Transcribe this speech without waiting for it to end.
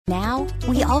Now,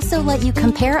 we also let you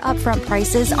compare upfront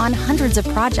prices on hundreds of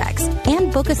projects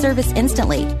and book a service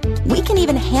instantly. We can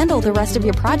even handle the rest of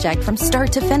your project from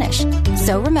start to finish.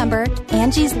 So remember,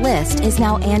 Angie's List is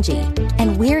now Angie,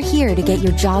 and we're here to get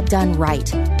your job done right.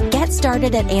 Get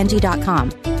started at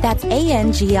Angie.com. That's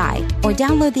ANGI, or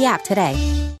download the app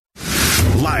today.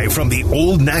 Live from the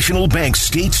Old National Bank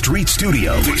State Street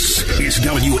Studio, this is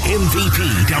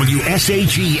WMVP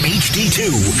WSAG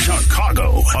HD2,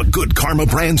 Chicago, a Good Karma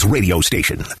Brands radio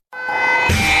station.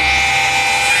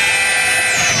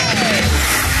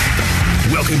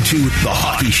 Welcome to The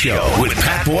Hockey Show with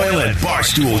Pat Boyle and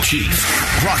Barstool Chief.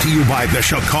 Brought to you by the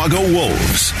Chicago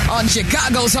Wolves. On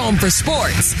Chicago's home for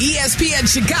sports, ESPN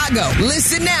Chicago.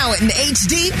 Listen now in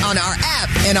HD on our app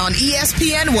and on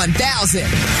ESPN 1000.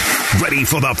 Ready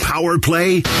for the power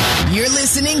play? You're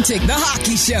listening to The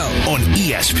Hockey Show on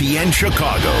ESPN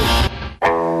Chicago.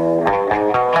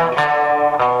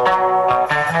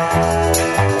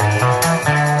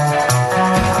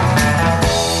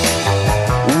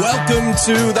 Welcome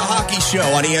to The Hockey Show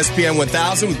on ESPN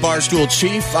 1000 with Barstool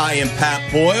Chief. I am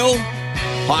Pat Boyle.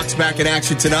 Hawks back in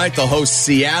action tonight. They'll host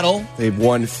Seattle. They've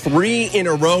won 3 in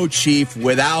a row, Chief,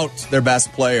 without their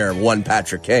best player, one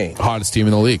Patrick Kane. Hottest team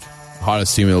in the league.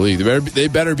 Hottest team in the league. They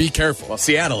better be careful. Well,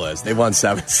 Seattle is. They've won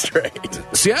 7 straight.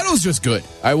 Seattle's just good.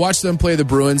 I watched them play the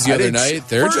Bruins the other night.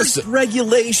 They're just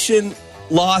regulation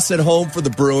loss at home for the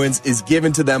Bruins is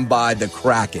given to them by the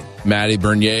Kraken. Matty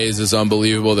Bernier's is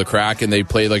unbelievable. The Kraken, they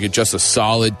played like just a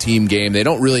solid team game. They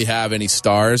don't really have any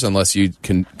stars unless you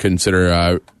can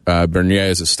consider Bernier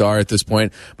as a star at this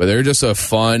point. But they're just a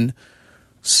fun,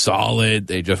 solid,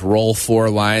 they just roll 4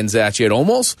 lines at you. It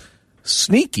almost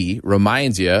sneaky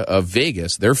reminds you of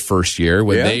Vegas, their first year,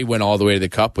 when they went all the way to the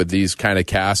Cup with these kind of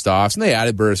cast-offs, and they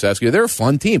added Burasevsky. They're a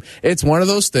fun team. It's one of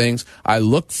those things. I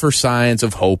look for signs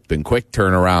of hope and quick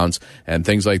turnarounds and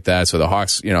things like that, so the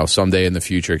Hawks, someday in the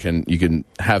future, you can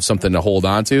have something to hold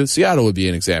on to. Seattle would be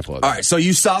an example of that. All right, so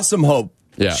you saw some hope,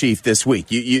 Chief, this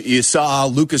week. You saw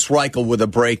Lucas Reichel with a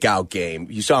breakout game.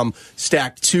 You saw him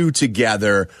stack 2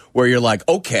 together where you're like,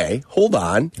 okay, hold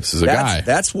on. This is a guy.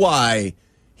 That's why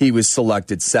he was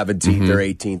selected 17th or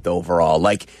 18th overall.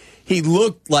 Like, he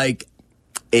looked like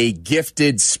a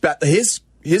gifted his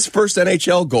first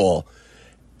NHL goal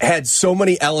had so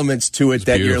many elements to it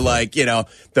that you're like,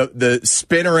 the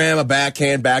spinorama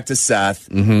backhand back to Seth,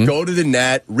 go to the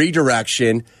net,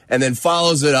 redirection, and then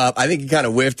follows it up. I think he kind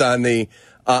of whiffed on the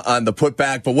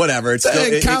putback, but whatever. It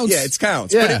counts. It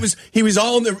counts. Yeah. But he was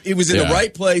in the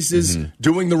right places,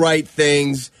 doing the right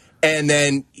things. And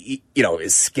then,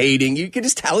 his skating, you could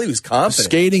just tell he was confident.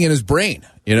 Skating in his brain.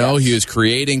 He was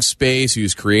creating space. He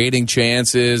was creating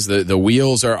chances. The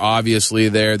wheels are obviously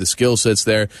there. The skill set's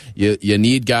there. You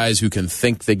need guys who can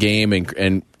think the game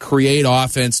and create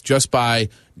offense just by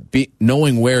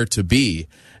knowing where to be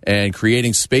and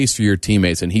creating space for your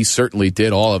teammates. And he certainly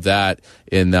did all of that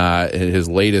in his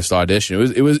latest audition.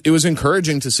 It was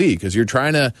encouraging to see because you're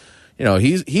trying to.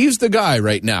 He's the guy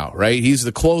right now, right? He's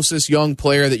the closest young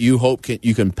player that you hope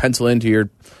you can pencil into your,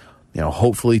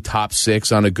 hopefully top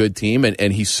 6 on a good team,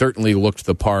 and he certainly looked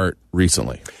the part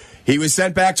recently. He was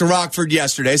sent back to Rockford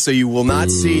yesterday, so you will not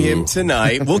see him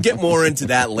tonight. We'll get more into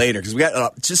that later because we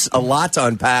got just a lot to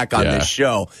unpack on this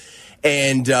show.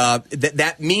 And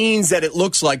that means that it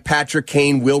looks like Patrick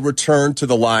Kane will return to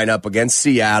the lineup against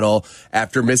Seattle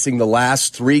after missing the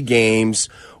last 3 games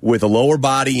with a lower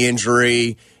body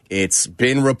injury. It's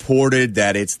been reported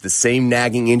that it's the same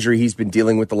nagging injury he's been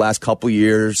dealing with the last couple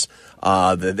years,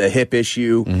 the hip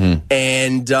issue.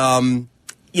 And,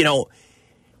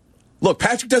 look,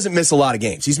 Patrick doesn't miss a lot of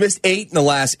games. He's missed 8 in the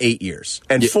last 8 years,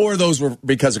 and 4 of those were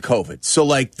because of COVID. So,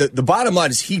 the bottom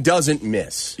line is he doesn't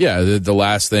miss. Yeah, the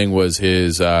last thing was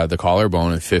his the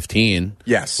collarbone in 15.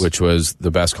 Yes. Which was the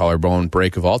best collarbone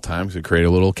break of all time because it created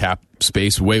a little cap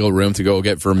space, wiggle room to go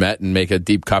get Vermette and make a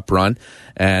deep cup run.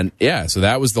 And, so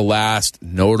that was the last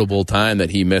notable time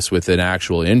that he missed with an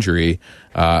actual injury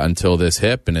until this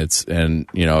hip. And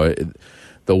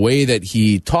the way that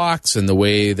he talks and the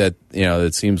way that,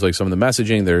 it seems like some of the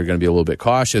messaging, they're going to be a little bit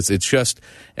cautious. It's just,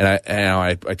 and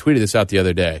I tweeted this out the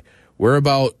other day. We're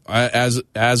about, as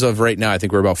of right now, I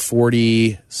think we're about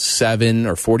 47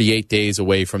 or 48 days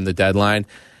away from the deadline.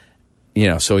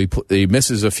 So he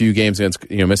misses a few games against,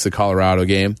 missed the Colorado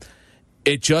game.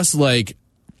 It just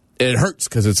it hurts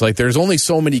because it's like there's only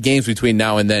so many games between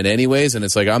now and then anyways. And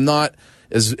it's like I'm not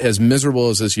as miserable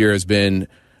as this year has been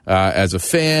as a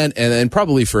fan and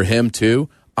probably for him too.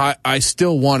 I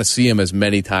still want to see him as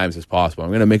many times as possible.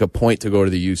 I'm going to make a point to go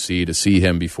to the UC to see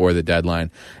him before the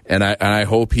deadline. And I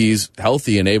hope he's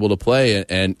healthy and able to play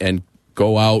and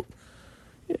go out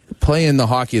playing the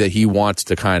hockey that he wants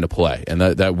to kind of play, and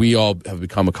that we all have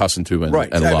become accustomed to and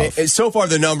love. And so far,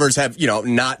 the numbers have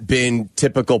not been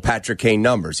typical Patrick Kane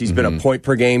numbers. He's been a point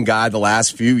per game guy the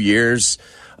last few years.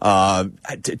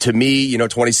 To me,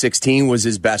 2016 was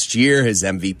his best year, his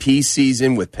MVP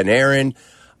season with Panarin.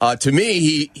 To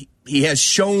me, he has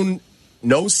shown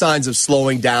no signs of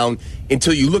slowing down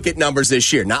until you look at numbers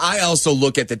this year. Now, I also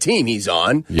look at the team he's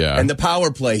on and the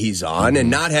power play he's on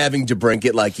and not having to brink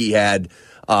it like he had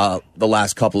the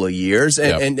last couple of years,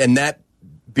 and that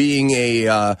being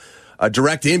a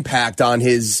direct impact on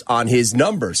his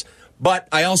numbers. But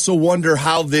I also wonder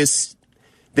how this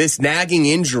nagging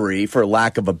injury, for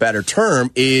lack of a better term,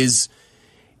 is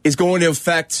going to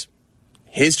affect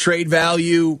his trade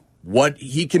value, what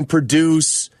he can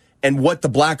produce, and what the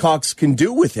Blackhawks can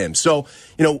do with him. So,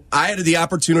 I had the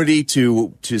opportunity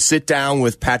to sit down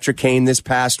with Patrick Kane this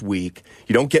past week.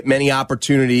 You don't get many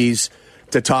opportunities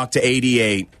to talk to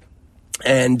 88.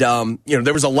 And,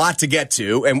 there was a lot to get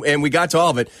to, and we got to all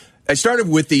of it. I started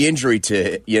with the injury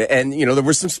and there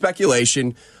was some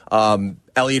speculation.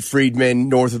 Elliot Friedman,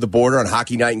 north of the border on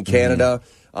Hockey Night in Canada,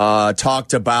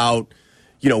 talked about,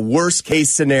 worst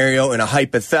case scenario and a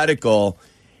hypothetical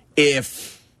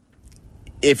if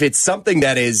it's something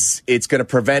that it's going to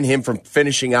prevent him from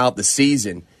finishing out the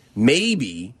season.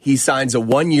 Maybe he signs a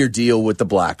 1-year deal with the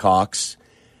Blackhawks.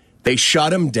 They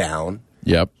shut him down.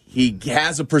 Yep. He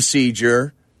has a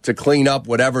procedure to clean up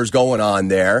whatever's going on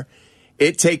there.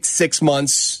 It takes 6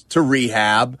 months to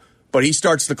rehab, but he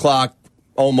starts the clock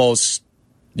almost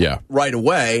right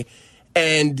away.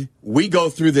 And we go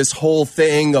through this whole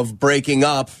thing of breaking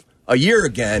up a year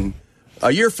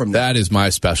from now. That is my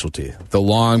specialty. The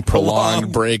long,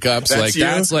 prolonged breakups.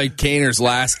 That's like Kaner's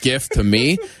last gift to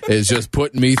me, is just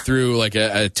putting me through like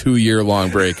a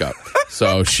 2-year-long breakup.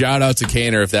 So shout out to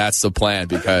Kaner if that's the plan,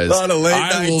 because I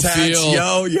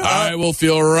will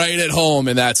feel right at home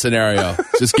in that scenario.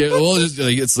 It's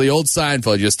the old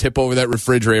Seinfeld. You just tip over that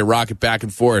refrigerator, rock it back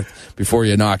and forth before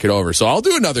you knock it over. So I'll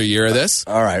do another year of this.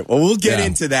 All right. Well, we'll get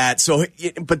into that. So,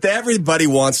 but everybody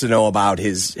wants to know about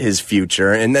his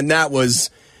future, and then that was,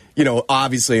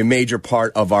 obviously a major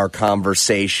part of our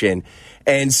conversation.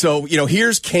 And so,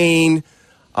 here's Kane.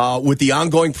 With the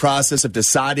ongoing process of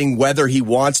deciding whether he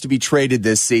wants to be traded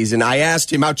this season. I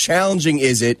asked him, how challenging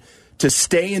is it to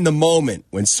stay in the moment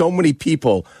when so many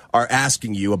people are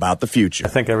asking you about the future? I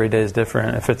think every day is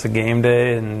different. If it's a game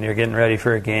day and you're getting ready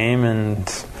for a game and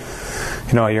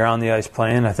you're on the ice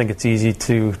playing, I think it's easy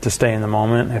to stay in the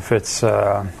moment. If it's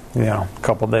a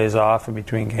couple days off in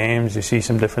between games, you see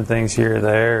some different things here or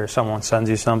there, or someone sends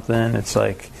you something, it's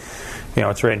like,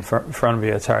 it's right in front of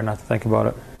you. It's hard not to think about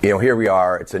it. Here we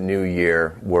are. It's a new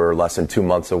year. We're less than 2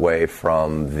 months away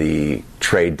from the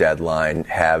trade deadline.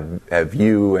 Have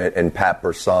you and Pat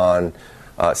Boyle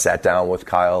sat down with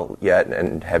Kyle yet,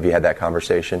 and have you had that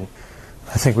conversation?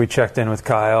 I think we checked in with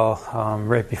Kyle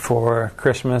right before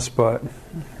Christmas, but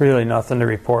really nothing to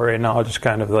report right now. Just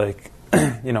kind of like,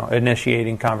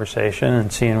 initiating conversation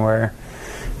and seeing where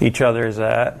each other is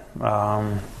at.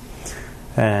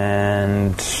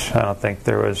 And I don't think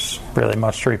there was really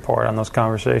much to report on those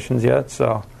conversations yet.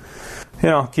 So,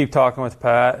 keep talking with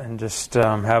Pat and just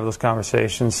have those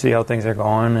conversations, see how things are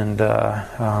going, and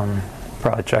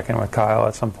probably check in with Kyle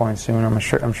at some point soon. I'm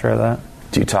sure of that.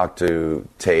 Do you talk to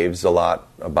Taves a lot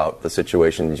about the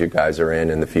situations you guys are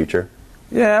in the future?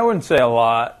 Yeah, I wouldn't say a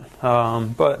lot,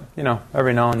 but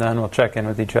every now and then we'll check in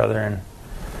with each other and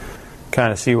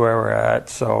kind of see where we're at.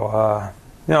 So.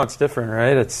 It's different,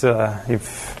 right? It's you're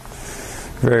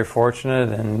very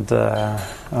fortunate and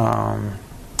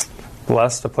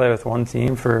blessed to play with one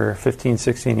team for 15,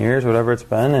 16 years, whatever it's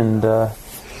been, and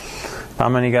not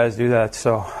many guys do that.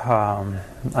 So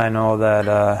I know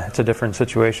that it's a different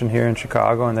situation here in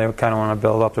Chicago, and they kind of want to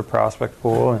build up their prospect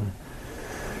pool, and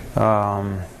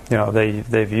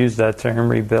they've used that term,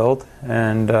 rebuild,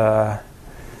 and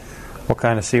we'll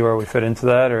kind of see where we fit into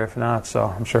that, or if not. So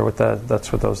I'm sure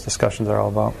that's what those discussions are all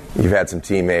about. You've had some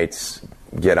teammates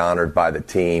get honored by the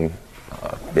team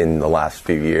in the last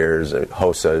few years.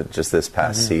 Hossa just this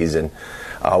past season.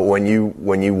 When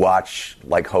you watch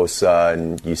like Hossa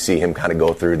and you see him kind of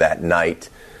go through that night,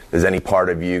 does any part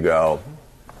of you go,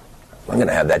 I'm going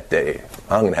to have that day.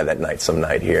 I'm going to have that night some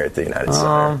night here at the United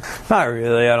Center? Not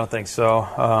really. I don't think so.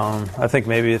 I think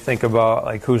maybe you think about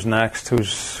like who's next,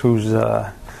 who's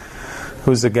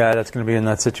the guy that's going to be in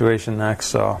that situation next.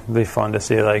 So it'll be fun to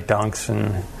see like Dunks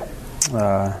and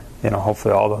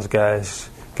hopefully all those guys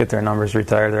get their numbers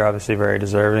retired. They're obviously very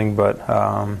deserving, but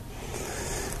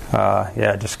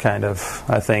just kind of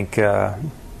I think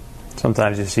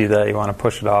sometimes you see that you want to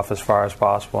push it off as far as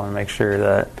possible and make sure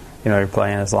that you're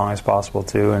playing as long as possible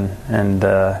too, and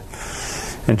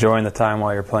enjoying the time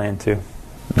while you're playing too.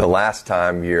 The last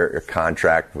time your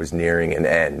contract was nearing an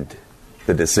end,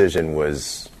 the decision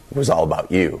was all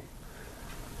about you.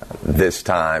 This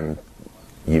time,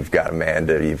 you've got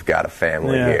Amanda, you've got a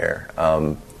family here.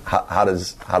 How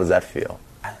does that feel?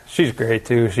 She's great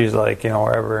too. She's like,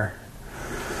 wherever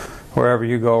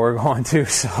you go, we're going to.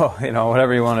 So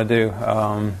whatever you want to do,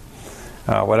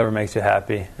 whatever makes you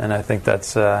happy. And I think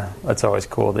that's always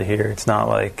cool to hear. It's not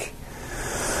like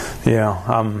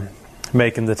I'm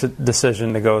making the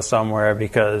decision to go somewhere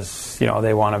because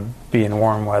they want to be in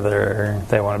warm weather, or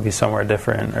they want to be somewhere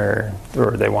different, or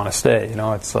they want to stay.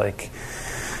 It's like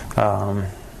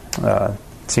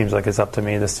seems like it's up to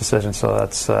me, this decision. So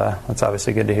that's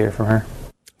obviously good to hear from her.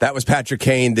 That was Patrick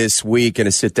Kane this week in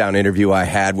a sit-down interview I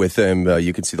had with him.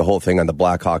 You can see the whole thing on the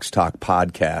Blackhawks Talk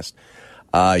podcast.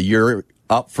 You're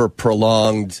up for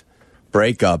prolonged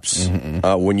breakups.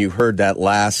 Mm-hmm. When you heard that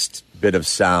last bit of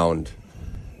sound,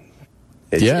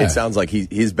 it sounds like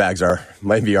his bags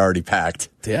might be already packed.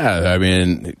 Yeah, I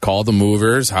mean, call the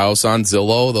movers, house on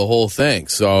Zillow, the whole thing.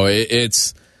 So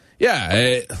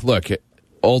look,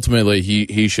 ultimately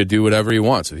he should do whatever he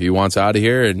wants. If he wants out of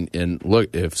here, and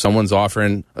look, if someone's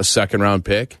offering a second-round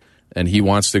pick and he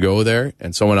wants to go there,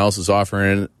 and someone else is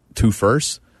offering 2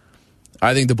 firsts,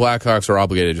 I think the Blackhawks are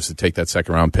obligated just to take that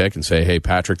second-round pick and say, hey,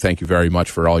 Patrick, thank you very much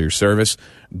for all your service.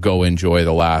 Go enjoy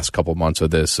the last couple months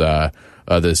of this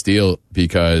deal,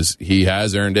 because he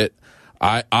has earned it.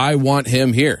 I want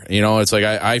him here. It's like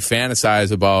I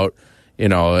fantasize about,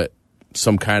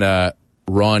 some kind of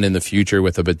run in the future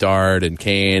with a Bedard and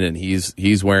Kane, and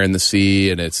he's wearing the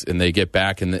C, and they get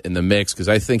back in the mix, because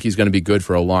I think he's going to be good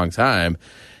for a long time.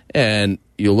 And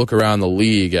you look around the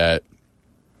league at,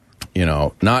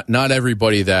 not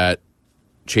everybody that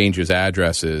changes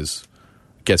addresses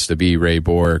gets to be Ray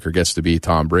Bork or gets to be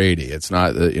Tom Brady. It's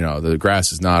not, the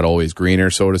grass is not always greener,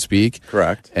 so to speak.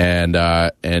 Correct. And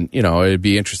it'd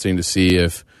be interesting to see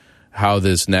how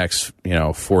this next,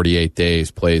 48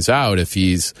 days plays out if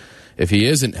he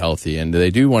isn't healthy, and they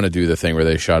do want to do the thing where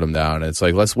they shut him down. And it's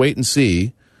like, let's wait and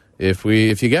see if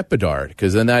you get Bedard,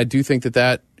 because then I do think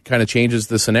that kind of changes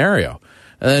the scenario.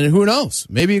 And then who knows?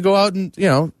 Maybe you go out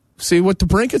and, see what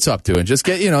DeBrincat's up to, and just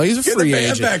get, he's a free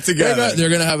agent. Back together. They're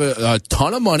going to have a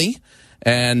ton of money,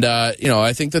 and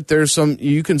I think that there's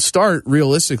you can start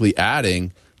realistically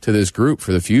adding to this group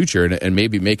for the future, and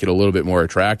maybe make it a little bit more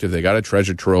attractive. They got a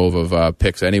treasure trove of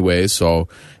picks anyways, so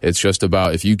it's just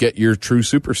about, if you get your true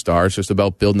superstar, it's just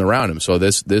about building around him. So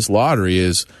this lottery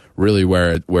is really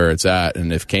where it's at,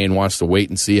 and if Kane wants to wait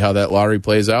and see how that lottery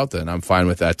plays out, then I'm fine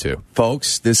with that too.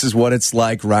 Folks, this is what it's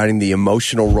like riding the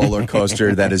emotional roller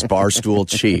coaster that is Barstool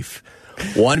Chief.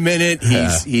 1 minute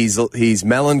he's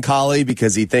melancholy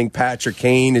because he thinks Patrick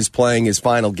Kane is playing his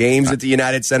final games at the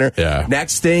United Center. Yeah.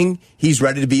 Next thing, he's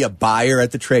ready to be a buyer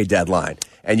at the trade deadline.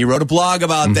 And you wrote a blog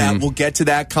about that. We'll get to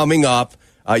that coming up.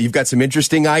 You've got some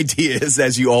interesting ideas,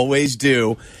 as you always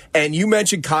do. And you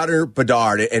mentioned Connor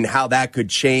Bedard and how that could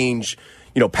change,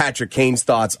 Patrick Kane's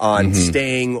thoughts on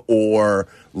staying or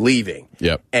leaving.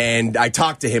 Yep. And I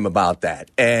talked to him about that.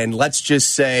 And let's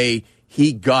just say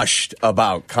he gushed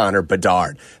about Connor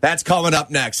Bedard. That's coming up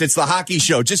next. It's the Hockey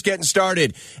Show, just getting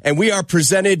started. And we are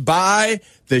presented by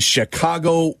the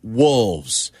Chicago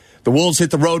Wolves. The Wolves hit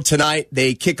the road tonight.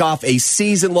 They kick off a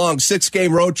season-long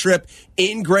 6-game road trip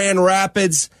in Grand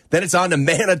Rapids. Then it's on to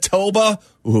Manitoba.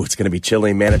 Ooh, it's going to be chilly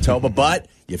in Manitoba, but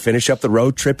you finish up the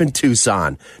road trip in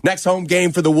Tucson. Next home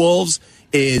game for the Wolves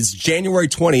is January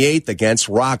 28th against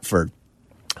Rockford.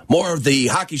 More of the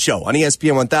Hockey Show on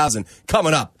ESPN 1000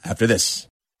 coming up after this.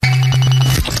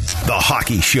 The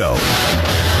Hockey Show.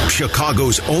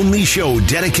 Chicago's only show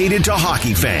dedicated to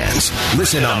hockey fans.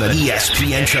 Listen on the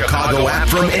ESPN Chicago app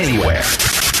from anywhere.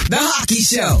 The Hockey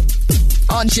Show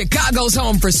on Chicago's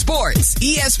home for sports,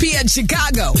 ESPN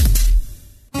Chicago.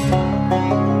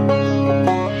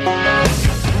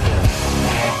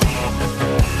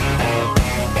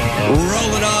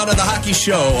 Rolling on to the Hockey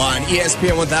Show on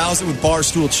ESPN 1000 with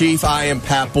Barstool Chief. I am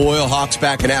Pat Boyle. Hawks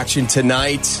back in action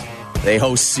tonight. They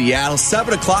host Seattle.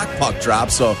 7 o'clock puck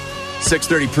drop, so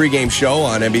 6:30 pregame show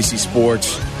on NBC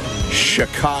Sports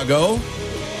Chicago.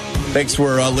 Thanks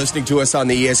for listening to us on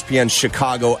the ESPN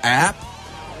Chicago app.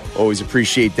 Always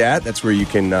appreciate that. That's where you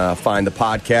can find the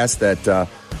podcast that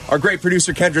our great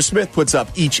producer Kendra Smith puts up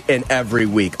each and every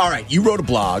week. All right, you wrote a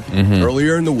blog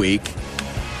earlier in the week,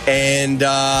 and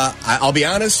I'll be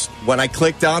honest, when I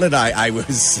clicked on it, I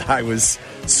was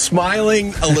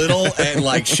smiling a little and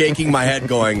like shaking my head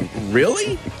going,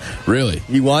 really? Really?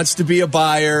 He wants to be a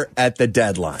buyer at the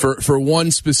deadline. For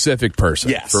one specific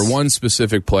person. Yes. For one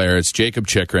specific player, it's Jacob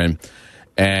Chychrun.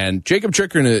 And Jacob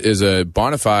Chychrun is a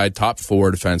bona fide top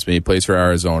 4 defenseman. He plays for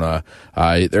Arizona.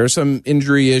 There are some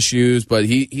injury issues, but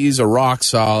he's a rock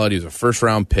solid. He's a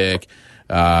first-round pick.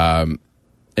 And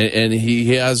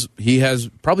he has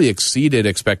probably exceeded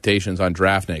expectations on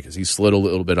draft night because he slid a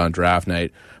little bit on draft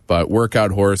night. But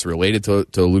workout horse related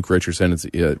to Luke Richardson.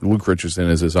 Luke Richardson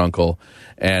is his uncle.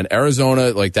 And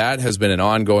Arizona, like that, has been an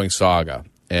ongoing saga.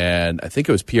 And I think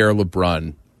it was Pierre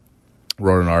LeBrun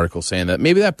wrote an article saying that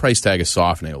maybe that price tag is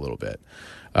softening a little bit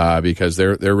because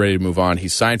they're ready to move on.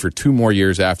 He's signed for 2 more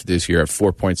years after this year at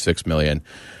 $4.6 million.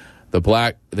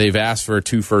 They've asked for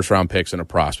 2 first-round picks and a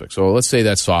prospect. So let's say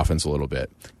that softens a little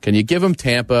bit. Can you give him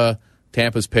Tampa's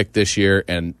pick this year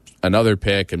and another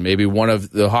pick, and maybe one of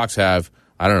the Hawks have,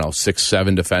 I don't know, 6,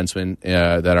 7 defensemen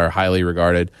that are highly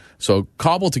regarded. So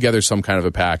cobble together some kind of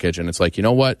a package, and it's like, you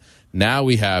know what? Now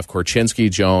we have Korchinski,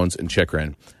 Jones, and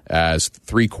Chychrun as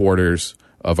 3/4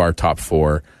 of our top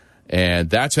 4. And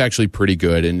that's actually pretty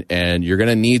good, and you're going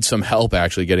to need some help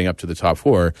actually getting up to the top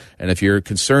 4. And if you're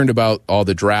concerned about all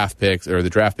the draft picks or the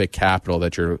draft pick capital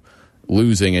that you're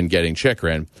losing and getting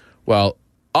Chychrun, well,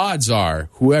 odds are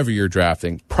whoever you're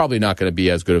drafting probably not going to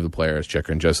be as good of a player as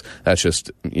Chychrun. That's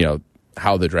just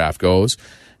how the draft goes.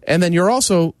 And then you're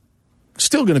also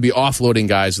still going to be offloading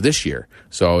guys this year.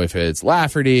 So if it's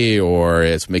Lafferty or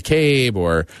it's McCabe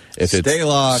or if it's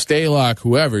Stalock,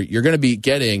 whoever, you're going to be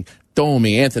getting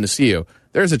Domi, Athanasiou.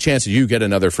 There's a chance that you get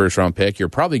another first-round pick. You're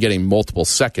probably getting multiple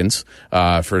seconds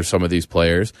for some of these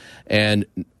players. And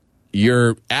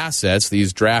your assets,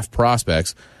 these draft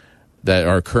prospects that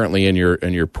are currently in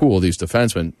your pool, these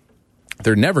defensemen,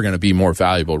 they're never going to be more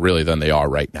valuable, really, than they are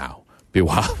right now.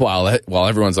 While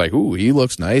everyone's like, ooh, he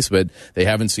looks nice, but they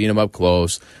haven't seen him up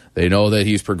close. They know that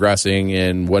he's progressing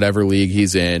in whatever league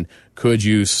he's in. Could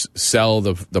you sell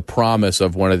the promise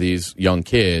of one of these young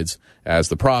kids as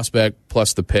the prospect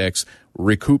plus the picks,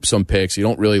 recoup some picks? You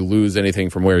don't really lose anything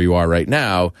from where you are right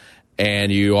now,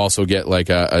 and you also get like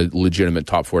a legitimate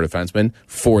top 4 defenseman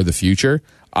for the future.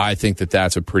 I think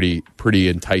that's a pretty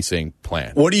enticing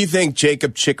plan. What do you think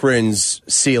Jacob Chychrun's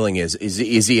ceiling is?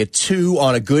 Is he a 2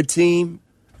 on a good team?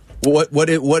 What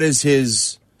is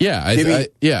his? Yeah,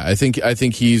 I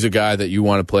think he's a guy that you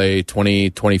want to play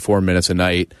 20, 24 minutes a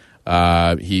night.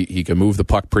 He can move the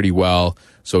puck pretty well,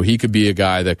 so he could be a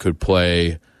guy that could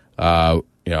play.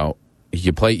 He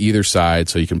could play either side,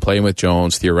 so you can play him with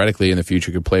Jones. Theoretically, in the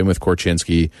future, you could play him with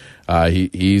Korchinski.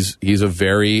 He's a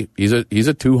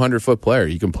 200-foot player.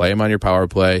 You can play him on your power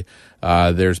play.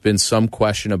 There's been some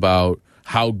question about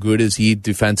how good is he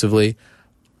defensively.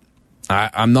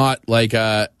 I'm not like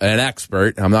an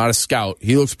expert. I'm not a scout.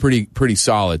 He looks pretty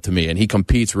solid to me, and he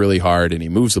competes really hard, and he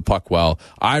moves the puck well.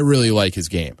 I really like his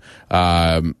game.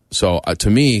 So to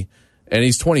me. And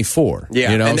he's 24.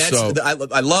 Yeah, and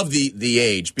I love the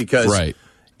age because, right.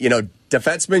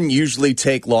 Defensemen usually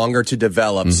take longer to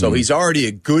develop. Mm-hmm. So he's already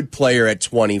a good player at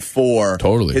 24.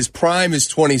 Totally. His prime is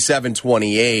 27,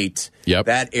 28. Yep.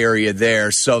 That area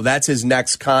there. So that's his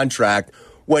next contract,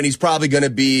 when he's probably going to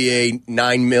be a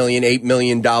 $9 million, $8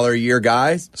 million a year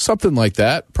guy. Something like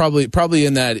that. Probably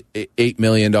in that $8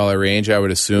 million range, I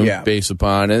would assume, based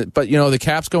upon it. But, the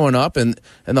cap's going up, and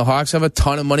the Hawks have a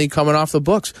ton of money coming off the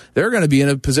books. They're going to be in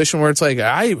a position where it's like,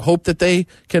 I hope that they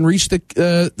can reach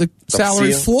the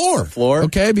salary floor.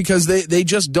 Okay? Because they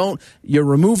just don't. You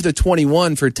remove the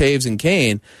 21 for Taves and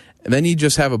Kane, and then you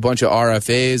just have a bunch of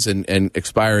RFAs and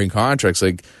expiring contracts.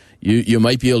 Like, You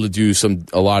might be able to do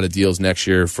a lot of deals next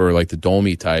year for like the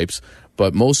Domi types,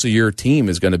 but most of your team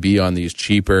is going to be on these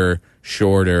cheaper,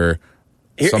 shorter,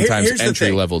 sometimes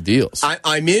entry-level deals.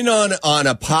 I'm in on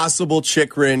a possible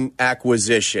Chychrun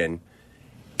acquisition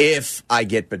if I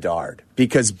get Bedard,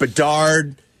 because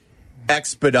Bedard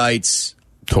expedites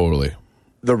totally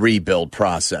the rebuild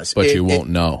process. But you won't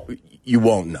know. You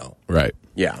won't know. Right.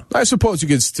 Yeah. I suppose you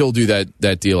could still do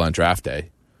that deal on draft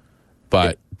day,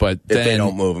 but then, if they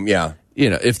don't move him, yeah.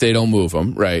 If they don't move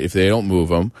him, right? If they don't move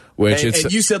him, which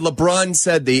and you said LeBron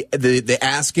said the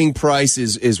asking price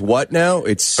is what now?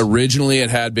 It's originally it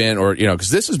had been, or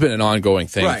because this has been an ongoing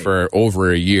thing for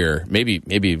over a year,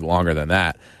 maybe longer than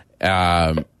that,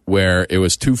 where it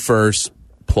was 2 firsts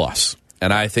plus,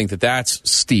 and I think that's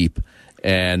steep.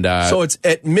 And so it's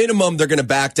at minimum they're going to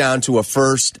back down to a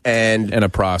first and a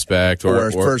prospect, or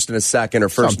a first and a second, or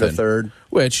first and a third.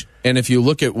 And if you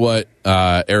look at what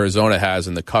Arizona has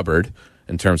in the cupboard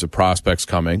in terms of prospects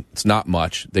coming, it's not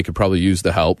much. They could probably use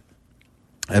the help,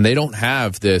 and they don't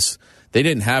have this. They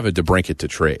didn't have a DeBrincat to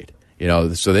trade.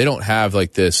 So they don't have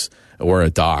like this, or a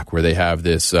Doc, where they have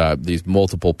this these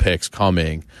multiple picks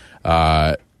coming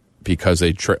because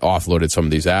they offloaded some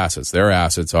of these assets. Their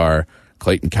assets are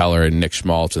Clayton Keller and Nick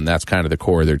Schmaltz, and that's kind of the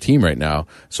core of their team right now.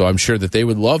 So I'm sure that they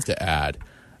would love to add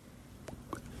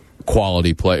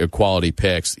quality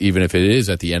picks, even if it is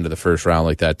at the end of the first round,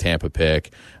 like that Tampa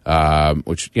pick,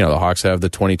 which, the Hawks have the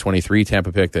 2023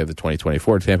 Tampa pick, they have the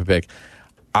 2024 Tampa pick.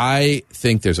 I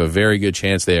think there's a very good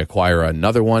chance they acquire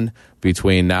another one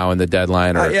between now and the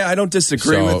deadline. I don't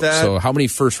disagree with that. So how many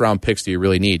first-round picks do you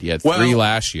really need? You had 3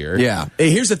 last year. Yeah.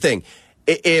 Here's the thing.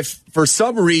 If for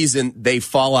some reason they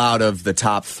fall out of the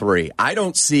top 3, I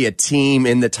don't see a team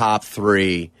in the top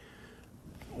 3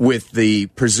 with the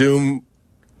presume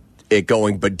it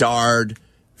going Bedard,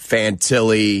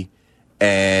 Fantilli,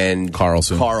 and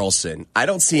Carlson. I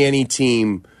don't see any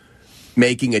team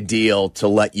making a deal to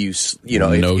let you,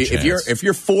 if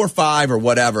you're 4-5 or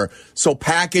whatever. So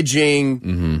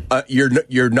packaging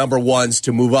your number ones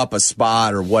to move up a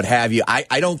spot or what have you.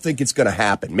 I don't think it's going to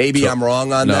happen. Maybe I'm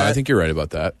wrong on that. No, I think you're right about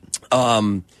that.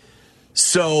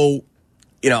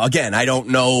 Again, I don't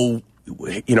know.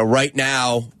 Right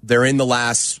now they're in the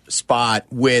last spot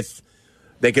with.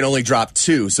 They can only drop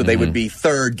 2, so they would be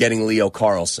third, getting Leo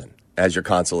Carlson as your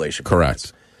consolation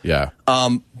prize. Correct. Yeah.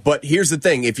 But here's the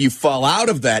thing: if you fall out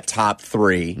of that top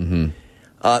 3,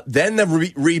 then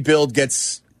the rebuild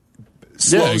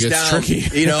slows down.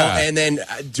 Tricky. And then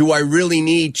do I really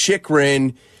need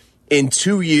Chychrun in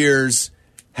 2 years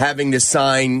having to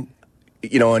sign, an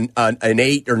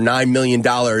 $8 or $9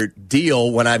 million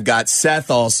deal when I've got Seth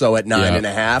also at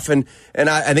 9.5, and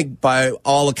I think by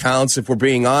all accounts, if we're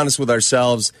being honest with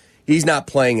ourselves, he's not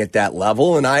playing at that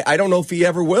level, and I don't know if he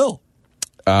ever will.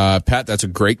 Pat, that's a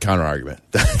great counter argument.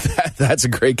 That's a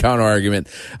great counter argument.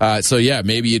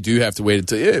 Maybe you do have to wait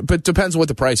until, but it depends on what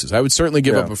the price is. I would certainly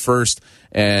give up a first,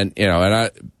 and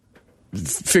I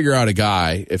figure out a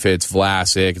guy if it's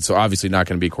Vlasic. It's obviously not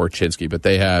going to be Korchinski, but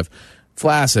they have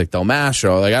Vlasic, Del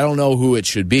Mastro. Like, I don't know who it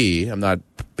should be. I'm not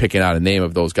picking out a name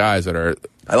of those guys that are.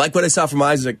 I like what I saw from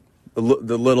Isaac, the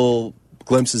little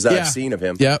glimpses I've seen of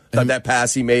him. Yeah, thought that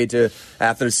pass he made to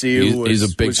Athanasiou he's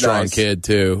a big, strong kid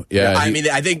too. Yeah, I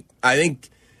think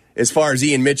as far as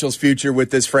Ian Mitchell's future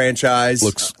with this franchise,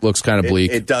 looks kind of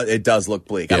bleak. It does look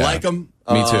bleak. Yeah. I like him.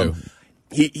 Me too.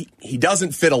 He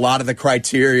doesn't fit a lot of the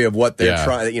criteria of what they're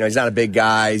trying. He's not a big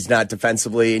guy. He's not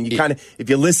defensively, and you kind of, if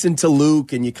you listen to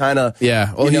Luke and you kind of,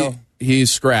 he's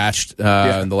scratched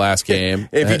in the last game.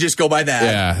 If you just go by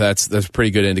that, that's a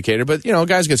pretty good indicator. But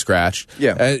guys get scratched.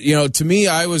 Yeah, to me,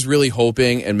 I was really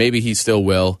hoping, and maybe he still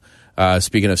will.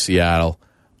 Speaking of Seattle,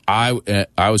 I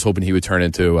was hoping he would turn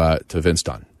into to Vince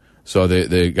Dunn. So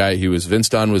the guy Vince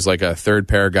Dunn was like a third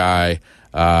pair guy.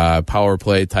 Power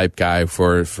play type guy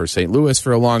for St. Louis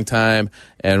for a long time,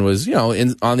 and was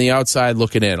on the outside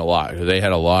looking in a lot. They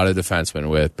had a lot of defensemen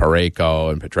with Parayko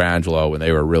and Pietrangelo when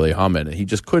they were really humming, and he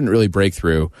just couldn't really break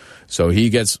through. So he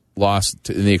gets lost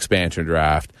in the expansion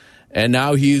draft, and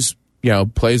now he's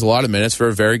plays a lot of minutes for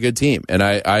a very good team. And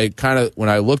I kind of, when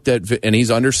I looked at, and he's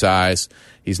undersized.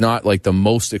 He's not like the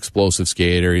most explosive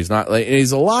skater. He's not like,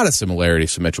 he's a lot of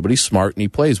similarities to Mitchell, but he's smart and he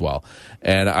plays well.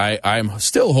 And I'm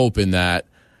still hoping that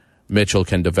Mitchell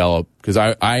can develop, because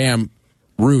I am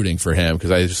rooting for him,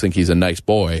 because I just think he's a nice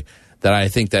boy. That I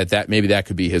think that maybe that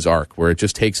could be his arc, where it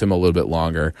just takes him a little bit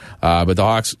longer. But the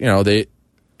Hawks,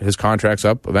 his contract's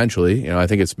up eventually. I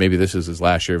think this is his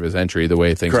last year of his entry, the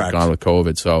way things have gone with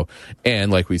COVID. So,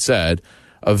 and like we said,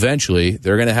 eventually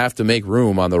they're going to have to make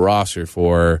room on the roster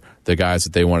for the guys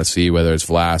that they want to see, whether it's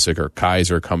Vlasic or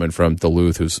Kaiser coming from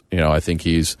Duluth, who's, I think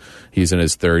he's in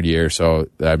his third year, so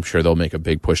I'm sure they'll make a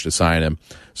big push to sign him.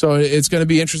 So it's going to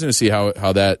be interesting to see how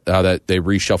that they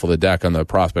reshuffle the deck on the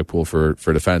prospect pool for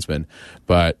defensemen.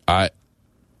 But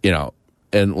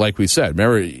and like we said,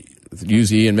 remember,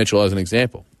 use Ian Mitchell as an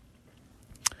example.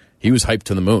 He was hyped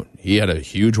to the moon. He had a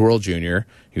huge World Junior.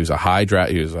 He was a high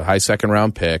draft. He was a high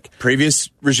second-round pick.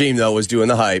 Previous regime, though, was doing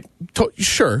the hype.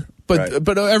 Sure,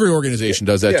 but every organization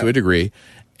does that to a degree.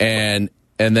 And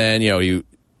then you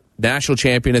national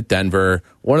champion at Denver,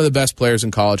 one of the best players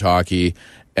in college hockey,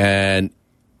 and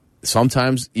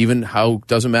sometimes even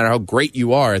doesn't matter how great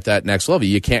you are at that next level,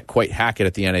 you can't quite hack it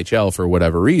at the NHL for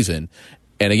whatever reason.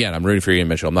 And again, I'm rooting for Ian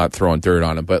Mitchell. I'm not throwing dirt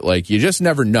on him, but you just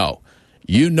never know.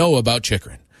 About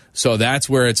Chychrun. So that's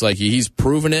where it's like he's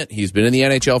proven it. He's been in the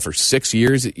NHL for 6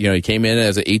 years. He came in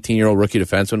as an 18-year-old rookie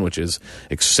defenseman, which is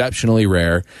exceptionally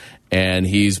rare, and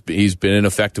he's been an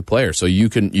effective player. So you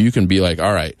can be like,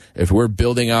 all right, if we're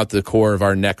building out the core of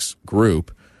our next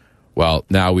group, well,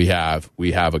 now we have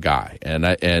a guy.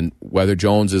 And whether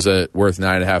Jones is worth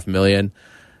 $9.5 million,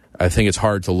 I think it's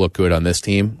hard to look good on this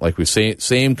team. Like we say,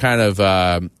 same kind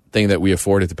of thing that we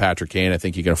afforded to Patrick Kane. I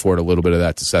think you can afford a little bit of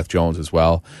that to Seth Jones as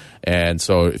well. And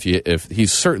so if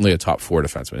he's certainly a top 4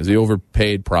 defenseman. Is he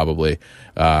overpaid? Probably.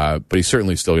 But he's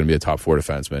certainly still going to be a top 4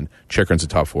 defenseman. Chikrin's a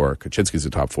top 4. Kaczynski's a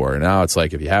top 4. And now it's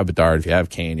like if you have Bedard, if you have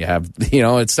Kane, you have,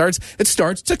 it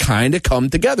starts to kind of come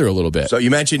together a little bit. So you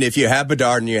mentioned if you have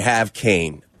Bedard and you have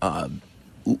Kane.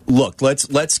 Look,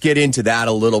 let's get into that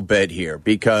a little bit here,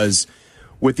 because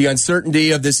with the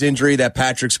uncertainty of this injury that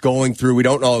Patrick's going through, we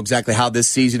don't know exactly how this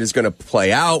season is going to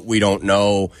play out. We don't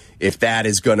know if that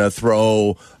is going to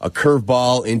throw a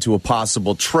curveball into a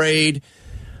possible trade.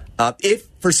 If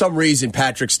for some reason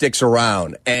Patrick sticks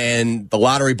around and the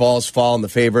lottery balls fall in the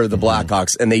favor of the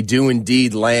Blackhawks and they do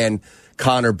indeed land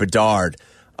Connor Bedard,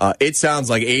 it sounds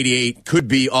like 88 could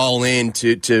be all in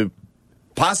to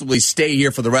possibly stay here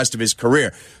for the rest of his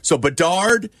career. So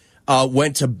Bedard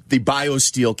went to the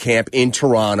BioSteel camp in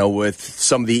Toronto with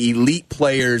some of the elite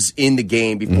players in the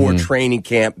game before training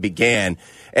camp began.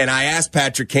 And I asked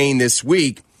Patrick Kane this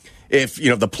week if,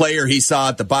 the player he saw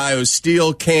at the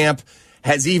BioSteel camp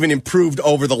has even improved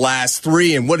over the last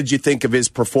 3. And what did you think of his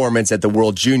performance at the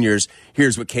World Juniors?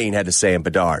 Here's what Kane had to say on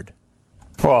Bedard.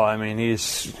 Well, I mean,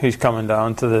 he's coming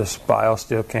down to this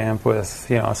BioSteel camp with,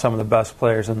 some of the best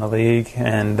players in the league.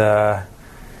 And,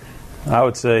 I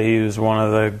would say he was one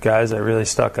of the guys that really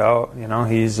stuck out.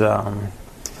 He's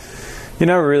you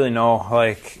never really know,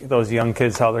 like, those young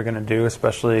kids how they're going to do,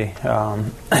 especially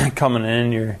coming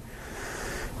in. You're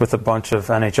with a bunch of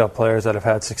NHL players that have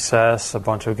had success, a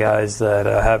bunch of guys that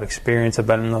have experience, have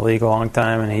been in the league a long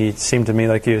time, and he seemed to me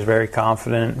like he was very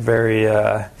confident. Very,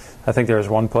 I think there was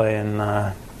one play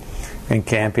in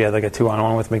camp. He had like a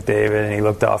 2-on-1 with McDavid, and he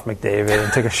looked off McDavid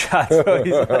and took a shot. So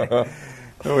he's like.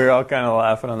 We were all kind of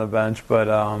laughing on the bench, but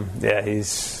I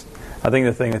think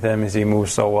the thing with him is he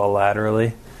moves so well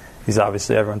laterally. He's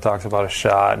obviously, everyone talks about a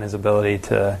shot and his ability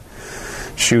to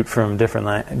shoot from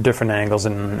different angles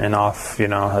and off,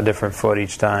 a different foot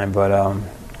each time. But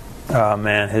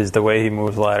the way he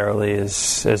moves laterally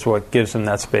is what gives him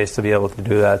that space to be able to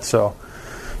do that. So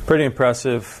pretty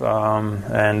impressive.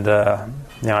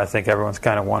 I think everyone's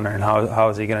kind of wondering how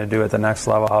is he going to do at the next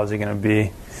level? How is he going to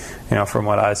be? From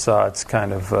what I saw, it's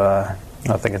kind of, I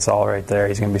think it's all right there.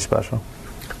 He's going to be special.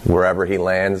 Wherever he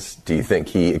lands, do you think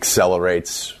he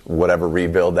accelerates whatever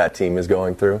rebuild that team is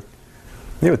going through?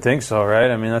 You would think so, right?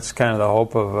 I mean, that's kind of the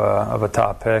hope of a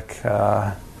top pick.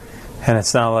 And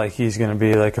it's not like he's going to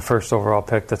be like a first overall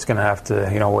pick that's going to have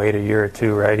to, wait a year or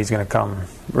two, right? He's going to come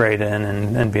right in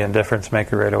and be a difference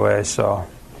maker right away. So,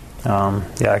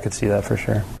 I could see that for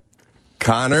sure.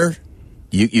 Connor,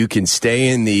 you can stay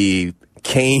in the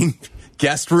Kane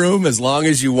guest room as long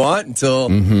as you want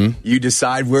until you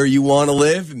decide where you want to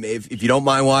live. If you don't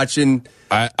mind watching.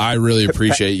 I really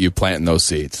appreciate you planting those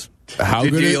seeds. How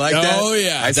Did good you like that? Oh,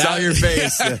 yeah. I saw your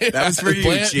face. That was for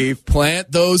you, Chief.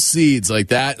 Plant those seeds like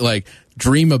that. Like,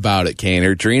 dream about it, Kane,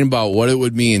 or dream about what it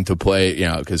would mean to play,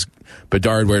 because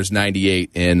Bedard wears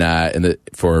 98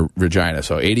 for Regina.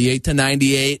 So 88 to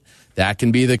 98, that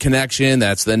can be the connection.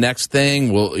 That's the next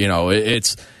thing. Well,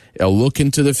 it's a look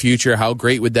into the future. How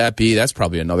great would that be? That's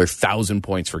probably another 1,000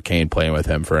 points for Kane playing with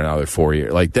him for another 4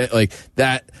 years.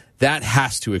 That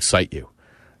has to excite you.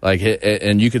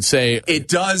 And you could say it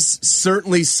does.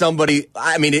 Certainly, somebody.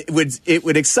 I mean, it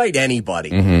would excite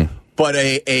anybody. But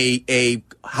a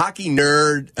hockey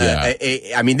nerd.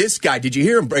 I mean, this guy. Did you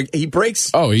hear him break? He breaks.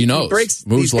 Oh, he knows. He breaks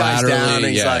moves these guys laterally. down.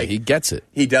 And he's like, he gets it.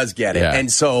 He does get it. Yeah.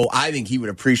 And so I think he would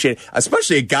appreciate it,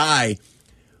 especially a guy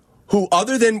who,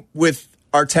 other than with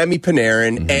Artemi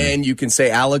Panarin and you can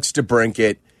say Alex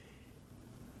DeBrincat.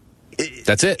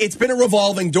 That's it. It's been a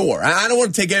revolving door. I don't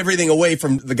want to take everything away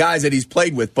from the guys that he's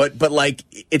played with, but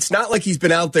it's not like he's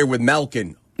been out there with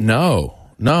Malkin. No.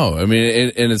 I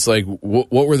mean, and it's like,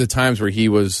 what were the times where he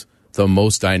was the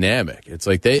most dynamic? It's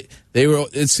like they were.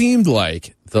 It seemed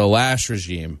like the last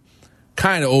regime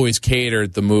kind of always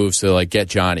catered the moves to get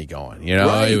Johnny going.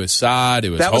 It was Saad, it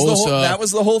was Hossa. That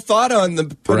was the whole thought on the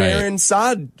Panarin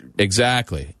Saad.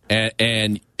 Exactly,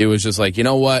 and it was just like, you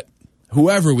know what?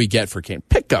 Whoever we get for Kane,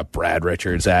 pick up Brad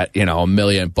Richards at $1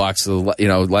 million,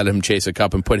 let him chase a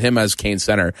cup and put him as Kane's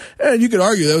center, and you could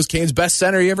argue that was Kane's best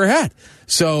center he ever had.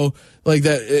 So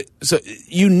so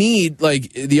you need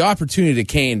the opportunity to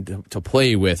Kane to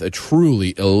play with a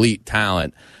truly elite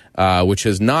talent, which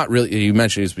is not really. You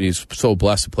mentioned he's so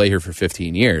blessed to play here for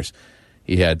 15 years.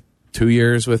 He had 2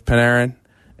 years with Panarin,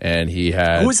 and he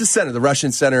had... Who was the center? The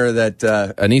Russian center that...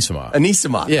 Anisimov.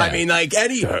 Anisimov. Yeah. I mean, like,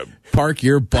 Eddie... Park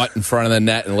your butt in front of the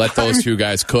net and let those two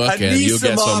guys cook, and you'll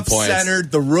get some points.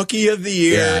 Centered the Rookie of the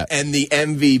Year and the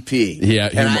MVP. Yeah,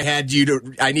 and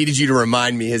I needed you to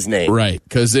remind me his name. Right,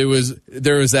 because there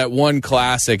was that one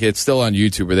classic. It's still on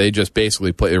YouTube where they just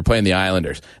basically they were playing the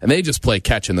Islanders, and they just play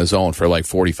catch in the zone for like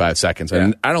 45 seconds.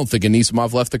 And I don't think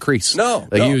Anisimov left the crease. No,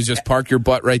 he was just park your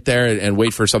butt right there and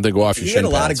wait for something to go off your shin pads.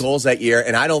 He had a lot of goals that year,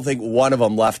 and I don't think one of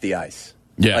them left the ice.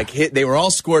 Yeah, like they were all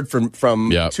scored from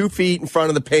 2 feet in front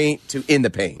of the paint to in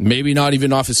the paint. Maybe not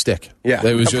even off his stick. Yeah,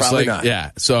 it was just like not. Yeah.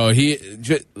 So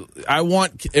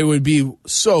it would be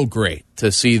so great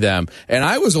to see them. And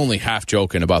I was only half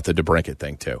joking about the DeBrincat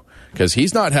thing too, because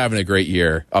he's not having a great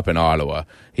year up in Ottawa.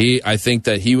 I think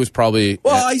that he was probably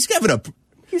he's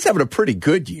having a pretty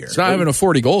good year. He's not having a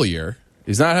 40-goal year.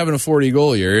 He's not having a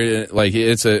 40-goal year. Like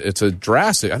it's a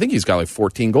drastic. I think he's got like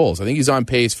 14 goals. I think he's on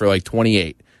pace for like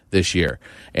 28. This year.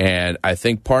 And I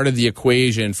think part of the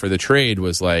equation for the trade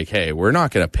was like, hey, we're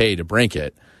not going to pay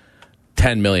DeBrincat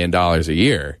 $10 million a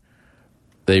year.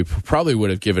 They probably would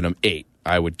have given him $8 million,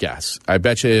 I would guess. I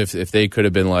bet you if they could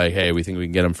have been like, hey, we think we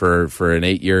can get him for an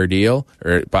 8-year deal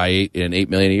or buy $8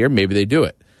 million a year, maybe they do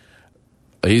it.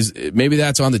 Maybe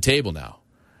that's on the table now.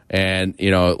 And,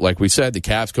 like we said, the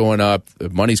cap's going up, the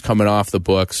money's coming off the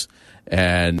books.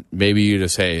 And maybe you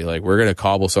just say, like, we're going to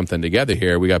cobble something together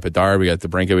here. We got Bedard, we got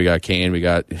DeBrincat, we got Kane, we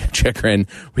got Chikrin,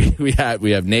 we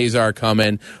have Nazar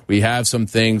coming. We have some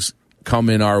things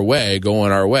going our way,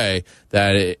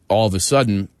 that all of a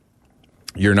sudden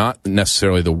you're not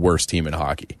necessarily the worst team in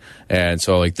hockey. And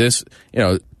so, like this,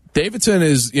 Davidson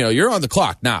is, you're on the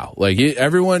clock now. Like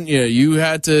everyone, you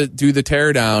had to do the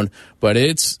teardown, but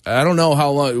I don't know how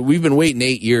long. We've been waiting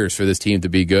 8 years for this team to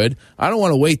be good. I don't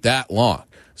want to wait that long.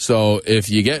 So if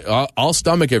you I'll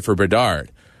stomach it for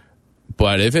Bedard,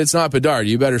 but if it's not Bedard,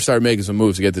 you better start making some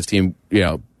moves to get this team,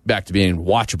 back to being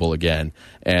watchable again.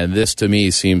 And this to me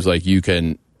seems like you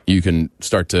can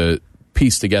start to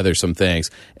piece together some things.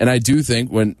 And I do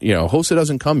think when Hossa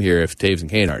doesn't come here if Taves and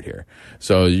Kane aren't here,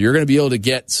 so you're going to be able to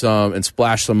get some and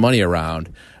splash some money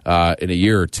around in a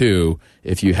year or two.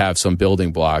 If you have some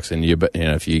building blocks and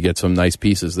if you get some nice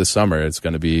pieces this summer, it's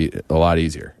going to be a lot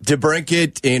easier.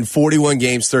 DeBrincat in 41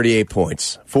 games, 38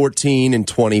 points, 14 and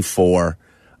 24.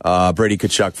 Brady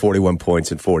Tkachuk, 41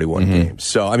 points in 41 games.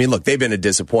 So, I mean, look, they've been a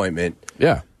disappointment.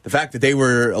 Yeah. The fact that they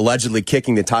were allegedly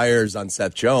kicking the tires on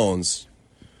Seth Jones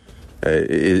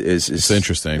is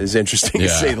interesting. Is interesting to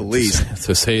say the least.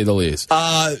 To say the least.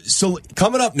 So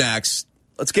coming up next,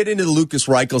 let's get into the Lucas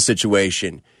Reichel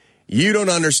situation. You don't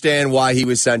understand why he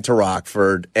was sent to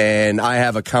Rockford, and I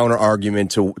have a counter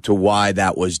argument to why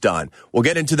that was done. We'll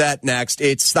get into that next.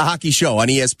 It's the Hockey Show on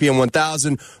ESPN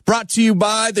 1000, brought to you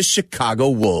by the Chicago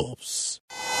Wolves.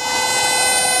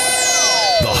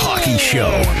 The Hockey Show.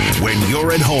 When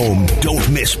you're at home, don't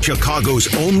miss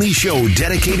Chicago's only show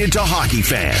dedicated to hockey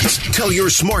fans. Tell your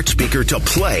smart speaker to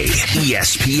play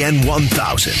ESPN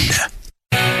 1000.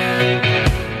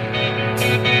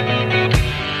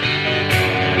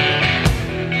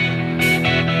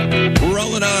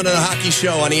 Rolling on to the Hockey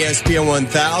Show on ESPN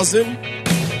 1000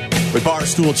 with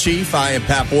Barstool Chief. I am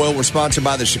Pat Boyle. We're sponsored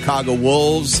by the Chicago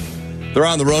Wolves. They're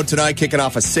on the road tonight, kicking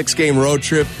off a 6-game road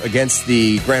trip against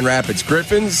the Grand Rapids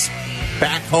Griffins.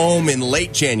 Back home in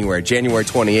late January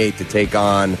 28th, to take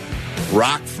on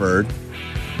Rockford.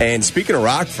 And speaking of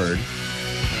Rockford,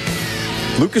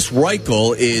 Lucas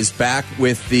Reichel is back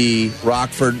with the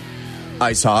Rockford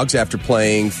Ice Hogs after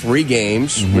playing 3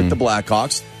 games with the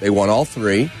Blackhawks. They won all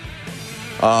 3.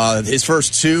 His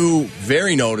first 2,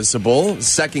 very noticeable.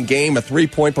 Second game, a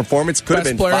 3-point performance. Could have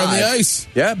been 5. Best player on the ice.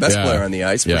 Yeah, best player on the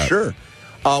ice, for sure.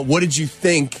 What did you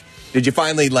think? Did you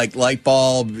finally, light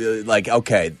bulb,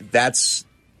 okay, that's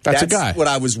a guy. What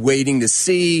I was waiting to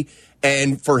see.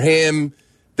 And for him,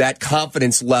 that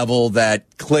confidence level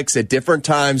that clicks at different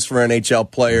times for NHL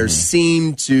players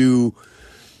seemed to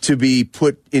be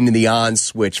put into the on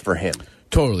switch for him.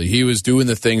 Totally. He was doing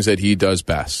the things that he does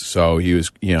best. So he was,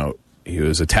 he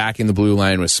was attacking the blue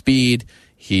line with speed.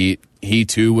 He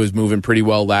too was moving pretty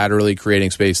well laterally,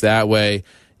 creating space that way.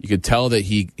 You could tell that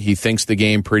he thinks the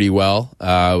game pretty well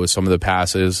with some of the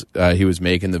passes he was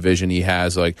making, the vision he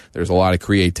has. Like, there's a lot of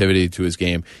creativity to his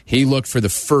game. He looked for the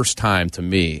first time to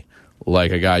me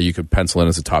like a guy you could pencil in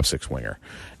as a top 6 winger.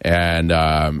 And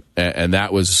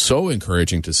that was so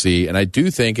encouraging to see. And I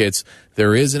do think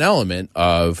there is an element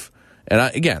of, and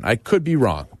I could be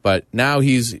wrong, but now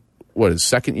he's, his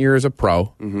second year as a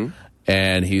pro,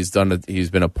 and he's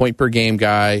been a point per game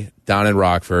guy down in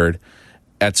Rockford.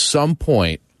 At some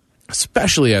point,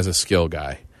 especially as a skill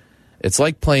guy, It's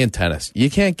like playing tennis. You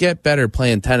can't get better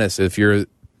playing tennis if you're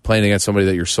playing against somebody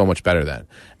that you're so much better than,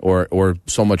 or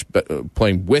so much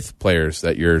playing with players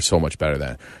that you're so much better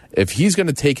than. If he's going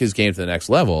to take his game to the next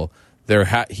level,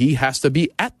 he has to be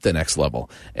at the next level.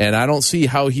 And I don't see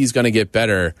how he's going to get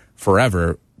better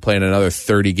forever playing another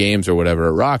 30 games or whatever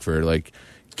at Rockford. Like,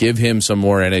 give him some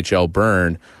more NHL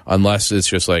burn, unless it's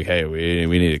just like, hey, we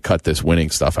need to cut this winning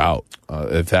stuff out.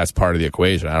 If that's part of the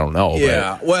equation, I don't know.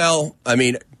 Yeah, well, I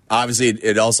mean, obviously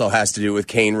it also has to do with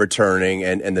Kane returning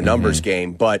and the numbers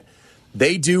game, but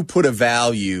they do put a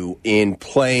value in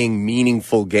playing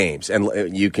meaningful games.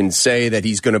 And you can say that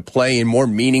he's going to play in more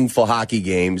meaningful hockey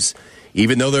games,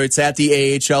 even though it's at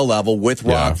the AHL level with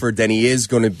Rockford, than he is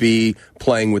going to be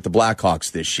playing with the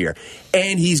Blackhawks this year.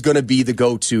 And he's going to be the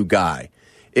go-to guy,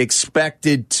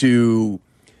 expected to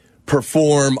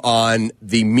perform on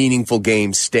the meaningful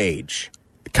game stage.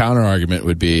 The counter argument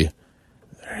would be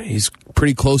he's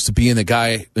pretty close to being the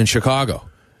guy in Chicago.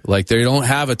 Like, they don't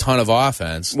have a ton of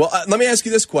offense. Well, let me ask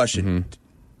you this question.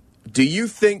 Do you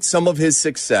think some of his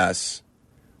success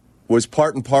was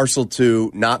part and parcel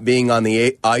to not being on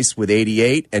the ice with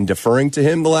 88 and deferring to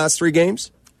him the last 3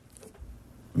 games?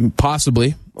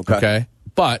 Possibly. Okay.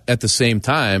 But at the same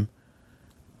time,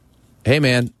 hey,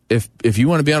 man, if you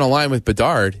want to be on a line with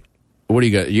Bedard, what do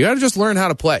you got? You got to just learn how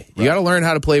to play. You got to learn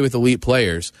how to play with elite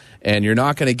players, and you're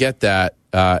not going to get that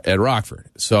at Rockford.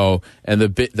 So, and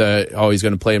he's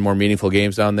going to play in more meaningful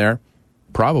games down there?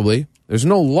 Probably. There's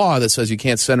no law that says you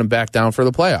can't send him back down for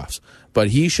the playoffs, but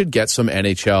he should get some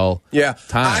NHL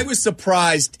time. I was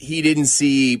surprised he didn't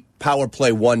see power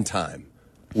play one time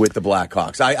with the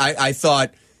Blackhawks. I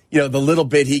thought, the little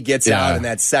bit he gets out in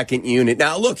that second unit.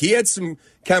 Now, look, he had some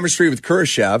chemistry with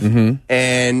Kurashev,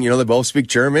 and, they both speak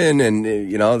German, and,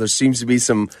 there seems to be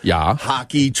some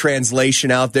hockey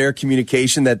translation out there,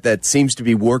 communication that seems to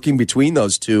be working between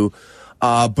those two.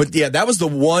 But, that was the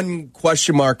one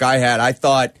question mark I had. I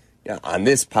thought, on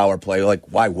this power play, like,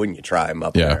 why wouldn't you try him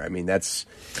up there? I mean, that's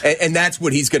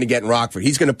what he's going to get in Rockford.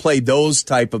 He's going to play those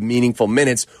type of meaningful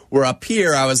minutes, where up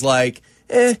here I was like,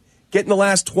 getting the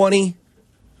last 20.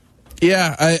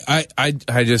 Yeah, I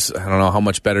don't know how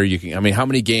much better you can. I mean, how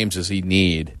many games does he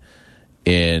need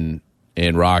in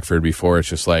Rockford before it's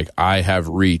just like, I have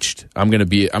reached. I'm going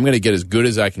to get as good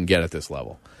as I can get at this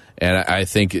level, and I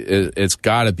think it's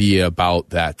got to be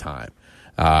about that time.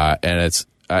 And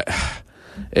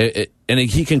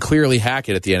he can clearly hack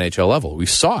it at the NHL level. We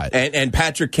saw it. And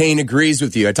Patrick Kane agrees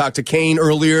with you. I talked to Kane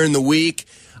earlier in the week.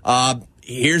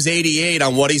 Here's 88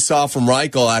 on what he saw from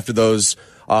Reichel after those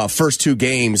first 2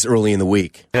 games early in the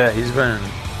week. Yeah, he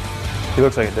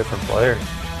looks like a different player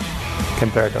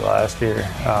compared to last year.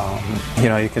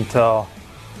 You can tell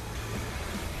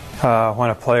when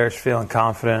a player's feeling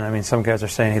confident. I mean, some guys are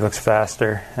saying he looks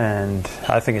faster, and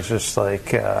I think it's just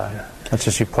like it's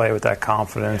just you play with that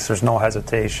confidence. There's no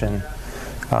hesitation.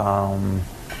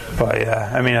 But yeah,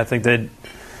 I mean, I think they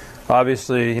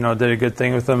obviously, did a good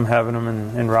thing with him, having him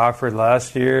in Rockford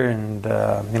last year, and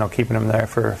keeping him there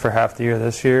for half the year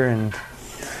this year, and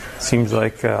it seems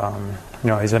like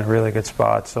he's in a really good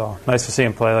spot. So nice to see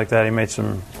him play like that. He made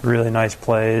some really nice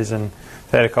plays, and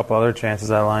they had a couple other chances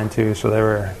at line too. So they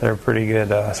were pretty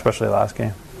good, especially last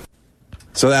game.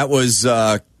 So that was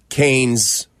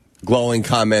Kane's glowing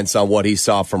comments on what he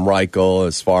saw from Reichel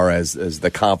as far as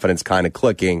the confidence kind of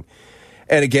clicking.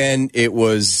 And again, it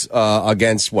was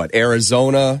against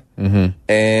Arizona,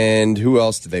 and who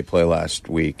else did they play last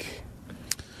week?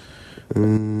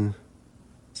 Who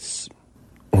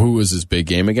was his big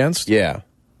game against? Yeah.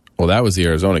 Well, that was the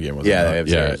Arizona game, wasn't it? That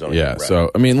was the Arizona game. Right.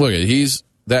 So I mean, look, he's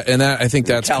that, and that I think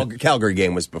that's Calgary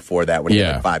game was before that when he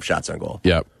had 5 shots on goal.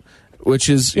 Yeah, which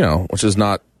is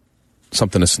not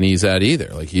something to sneeze at either.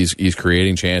 Like he's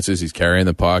creating chances, he's carrying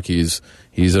the puck, he's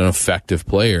an effective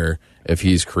player if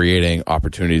he's creating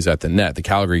opportunities at the net. The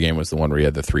Calgary game was the one where he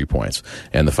had the 3 points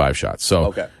and the 5 shots.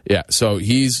 So so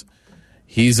he's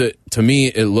to me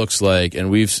it looks like,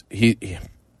 and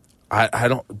I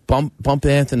don't bump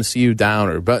Anthony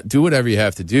down but do whatever you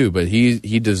have to do, but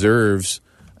he deserves,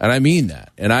 and I mean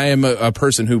that. And I am a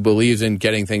person who believes in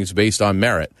getting things based on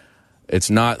merit. It's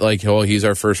not like, he's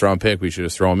our first round pick, we should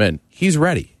just throw him in. He's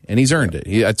ready, and he's earned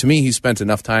it. To me, he spent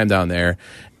enough time down there,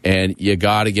 and you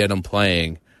got to get him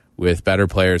playing with better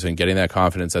players and getting that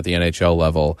confidence at the NHL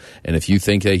level. And if you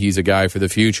think that he's a guy for the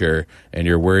future, and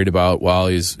you're worried about,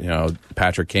 he's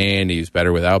Patrick Kane, he's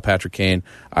better without Patrick Kane,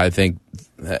 I think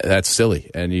that's silly.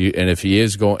 And if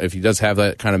he does have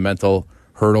that kind of mental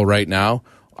hurdle right now,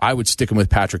 I would stick him with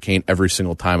Patrick Kane every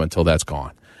single time until that's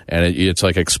gone. and it's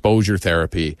like exposure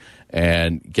therapy,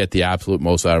 and get the absolute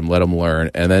most out of them, let them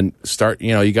learn, and then start,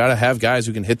 you got to have guys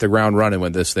who can hit the ground running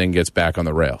when this thing gets back on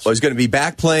the rails. Well, he's going to be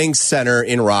back playing center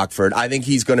in Rockford. I think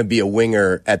he's going to be a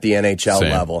winger at the NHL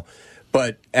level.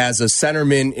 But as a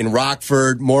centerman in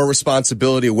Rockford, more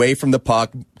responsibility away from the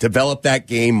puck, develop that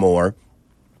game more.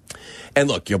 And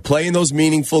look, you'll play in those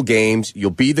meaningful games.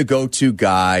 You'll be the go-to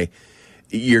guy.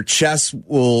 Your chest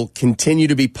will continue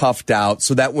to be puffed out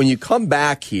so that when you come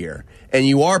back here and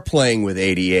you are playing with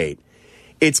 88,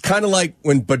 it's kind of like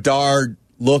when Bedard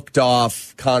looked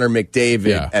off Connor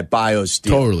McDavid at BioSteel.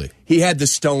 Totally. He had the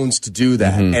stones to do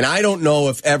that. Mm-hmm. And I don't know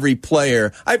if every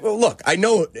player... I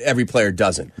know every player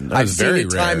doesn't. I've seen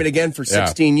it time and again for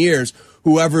 16 years.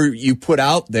 Whoever you put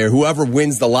out there, whoever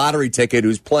wins the lottery ticket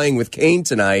who's playing with Kane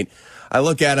tonight, I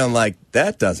look at them like,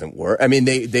 that doesn't work. I mean,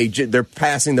 they're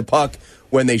passing the puck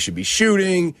when they should be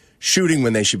shooting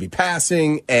when they should be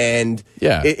passing, and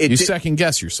you second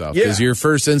guess yourself because your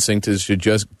first instinct is to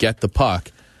just get the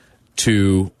puck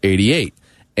to 88,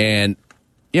 and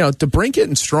DeBrincat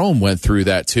and Strome went through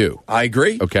that too. I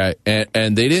agree. Okay,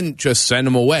 and they didn't just send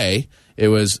him away. It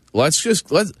was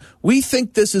we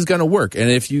think this is going to work, and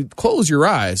if you close your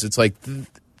eyes, it's like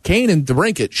Kane and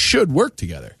DeBrincat should work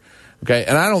together. Okay,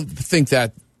 and I don't think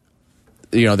that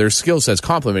their skill sets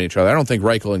complement each other. I don't think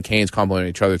Reichel and Kane's complement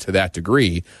each other to that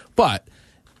degree, but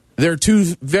they're two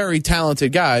very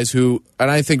talented guys who,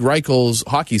 and I think Reichel's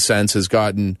hockey sense has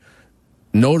gotten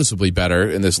noticeably better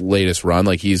in this latest run.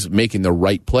 Like, he's making the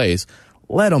right plays.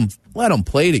 Let them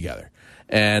play together,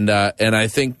 and I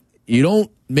think you don't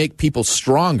make people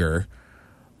stronger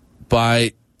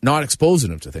by not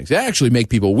exposing them to things. They actually make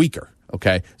people weaker.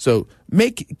 Okay, so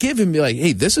give him like,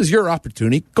 hey, this is your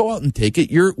opportunity. Go out and take it.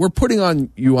 We're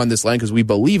putting you on this line because we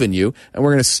believe in you, and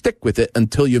we're going to stick with it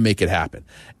until you make it happen.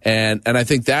 And I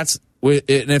think that's.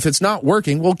 And if it's not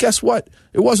working, well, guess what?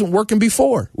 It wasn't working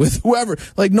before with whoever.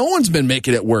 Like, no one's been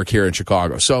making it work here in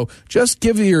Chicago. So just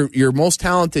give your most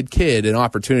talented kid an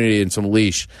opportunity and some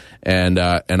leash, and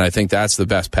I think that's the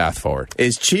best path forward.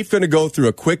 Is Chief going to go through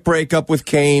a quick breakup with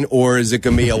Kane, or is it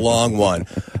going to be a long one?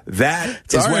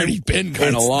 It's already been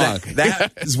kind of long.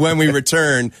 That is when we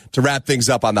return to wrap things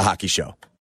up on The Hockey Show.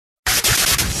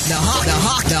 The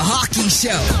Hockey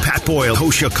Show. Pat Boyle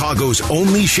hosts Chicago's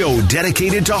only show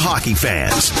dedicated to hockey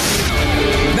fans.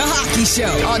 The Hockey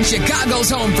Show on Chicago's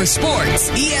home for sports,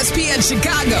 ESPN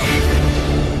Chicago.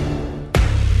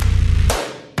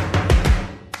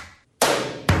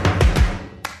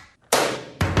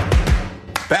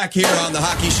 Back here on The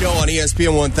Hockey Show on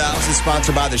ESPN 1000,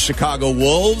 sponsored by the Chicago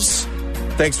Wolves.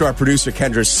 Thanks to our producer,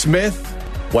 Kendra Smith.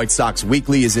 White Sox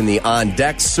Weekly is in the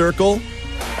on-deck circle.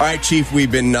 All right, Chief,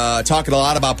 we've been talking a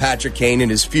lot about Patrick Kane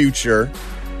and his future.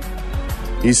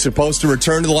 He's supposed to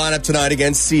return to the lineup tonight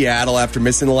against Seattle after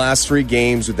missing the last 3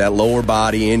 games with that lower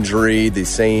body injury, the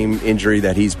same injury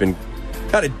that he's been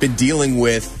dealing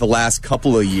with the last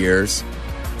couple of years.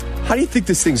 How do you think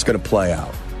this thing's going to play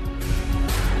out?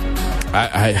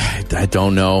 I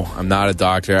don't know. I'm not a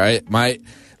doctor.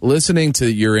 Listening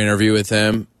to your interview with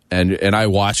him, and I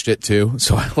watched it too,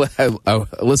 so I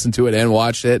listened to it and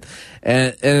watched it,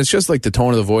 and it's just like the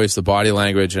tone of the voice, the body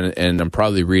language, and I'm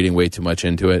probably reading way too much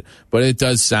into it, but it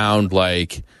does sound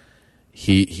like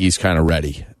he's kind of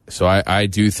ready. So I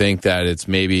do think that it's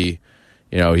maybe,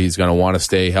 he's going to want to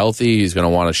stay healthy. He's going to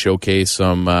want to showcase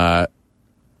some,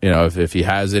 if he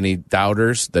has any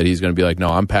doubters, that he's going to be like, no,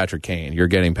 I'm Patrick Kane. You're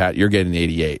getting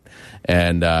 88.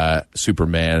 And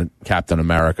Superman, Captain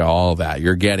America, all that.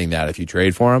 You're getting that if you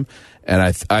trade for him. And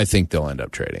I think they'll end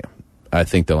up trading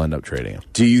him.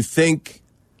 Do you think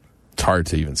it's hard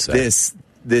to even say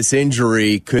this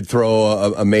injury could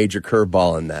throw a major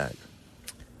curveball in that?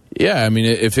 Yeah, I mean,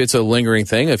 if it's a lingering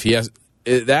thing, if he has,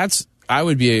 I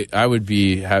would be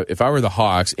if I were the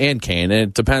Hawks and Kane, and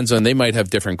it depends on, they might have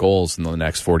different goals in the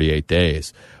next 48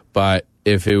 days. But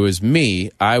if it was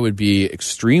me, I would be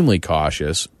extremely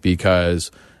cautious, because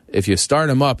if you start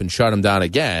him up and shut him down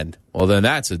again, well, then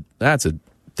that's a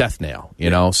death nail, you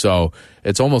know? So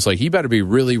it's almost like he better be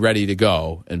really ready to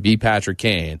go and be Patrick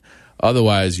Kane.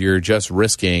 Otherwise, you're just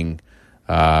risking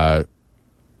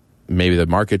maybe the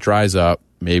market dries up,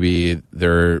 maybe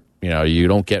you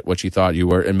don't get what you thought you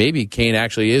were, and maybe Kane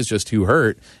actually is just too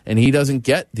hurt and he doesn't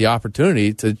get the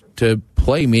opportunity to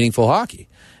play meaningful hockey.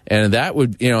 And that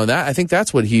would, I think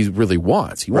that's what he really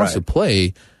wants. He wants to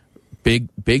play big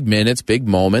minutes, big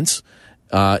moments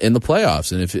in the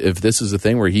playoffs. And if this is a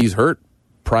thing where he's hurt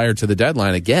prior to the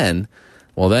deadline again,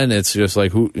 well, then it's just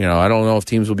like, I don't know if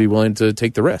teams will be willing to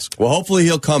take the risk. Well, hopefully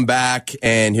he'll come back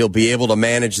and he'll be able to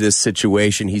manage this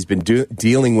situation. He's been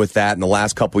dealing with that in the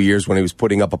last couple of years when he was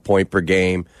putting up a point per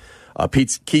game.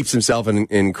 Pete keeps himself in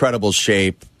incredible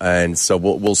shape, and so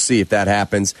we'll see if that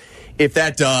happens. If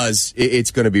that does,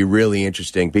 it's going to be really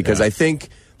interesting because I think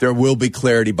there will be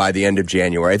clarity by the end of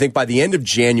January. I think by the end of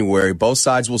January, both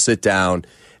sides will sit down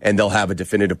and they'll have a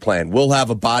definitive plan. We'll have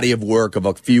a body of work of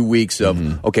a few weeks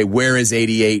of, okay, where is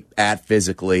 88 at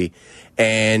physically?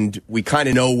 And we kind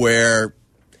of know where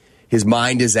his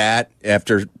mind is at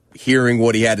after hearing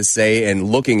what he had to say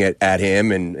and looking at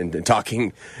him and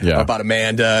talking about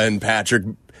Amanda and Patrick,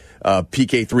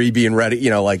 PK3 being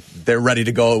ready, like they're ready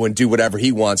to go and do whatever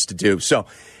he wants to do. So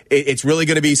it's really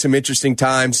going to be some interesting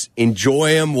times.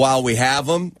 Enjoy them while we have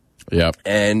them. Yep.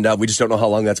 And we just don't know how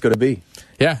long that's going to be.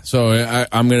 Yeah, so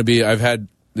I've had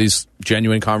these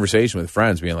genuine conversations with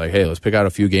friends being like, hey, let's pick out a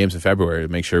few games in February to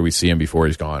make sure we see him before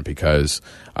he's gone because,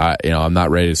 I'm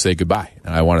not ready to say goodbye.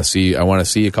 And I want to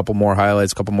see a couple more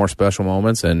highlights, a couple more special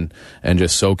moments and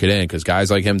just soak it in because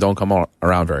guys like him don't come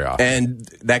around very often. And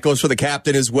that goes for the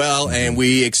captain as well. And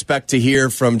we expect to hear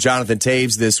from Jonathan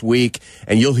Taves this week.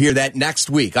 And you'll hear that next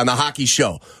week on The Hockey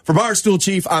Show. For Barstool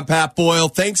Chief, I'm Pat Boyle.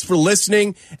 Thanks for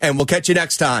listening. And we'll catch you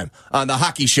next time on The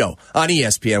Hockey Show on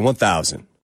ESPN 1000.